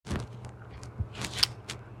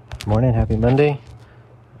Morning, happy Monday.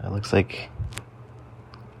 Looks like,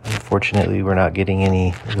 unfortunately, we're not getting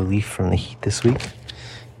any relief from the heat this week.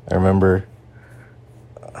 I remember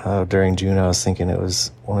during June, I was thinking it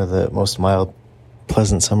was one of the most mild,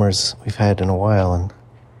 pleasant summers we've had in a while, and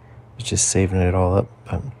it's just saving it all up.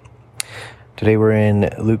 But today we're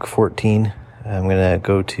in Luke 14. I'm going to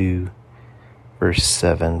go to verse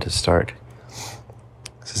 7 to start.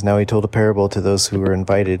 It says, "Now he told a parable to those who were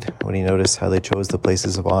invited when he noticed how they chose the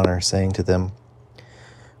places of honor, saying to them,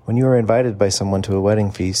 'When you are invited by someone to a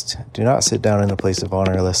wedding feast, do not sit down in the place of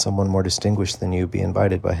honor, lest someone more distinguished than you be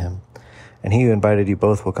invited by him. And he who invited you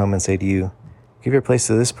both will come and say to you, "Give your place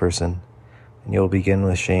to this person," and you will begin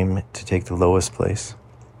with shame to take the lowest place.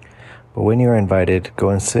 But when you are invited, go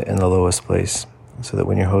and sit in the lowest place, so that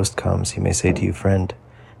when your host comes, he may say to you, "Friend,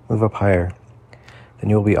 move up higher." Then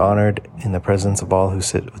you will be honored in the presence of all who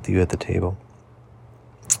sit with you at the table.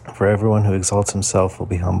 For everyone who exalts himself will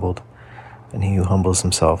be humbled, and he who humbles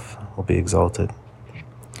himself will be exalted."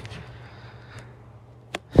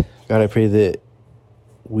 God, I pray that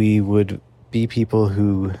we would be people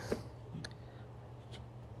who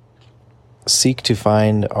seek to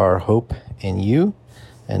find our hope in you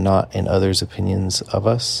and not in others' opinions of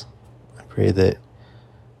us. I pray that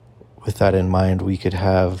with that in mind, we could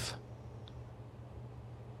have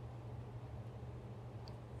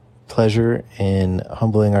pleasure in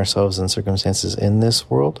humbling ourselves in circumstances in this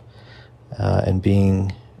world and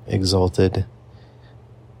being exalted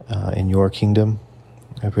in your kingdom.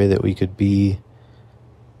 I pray that we could be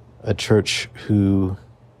a church who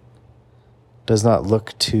does not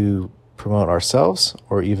look to promote ourselves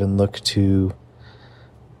or even looks to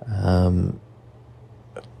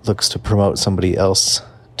promote somebody else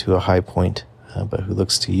to a high point, but who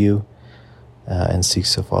looks to you and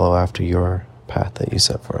seeks to follow after your path that you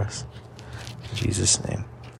set for us. In Jesus' name.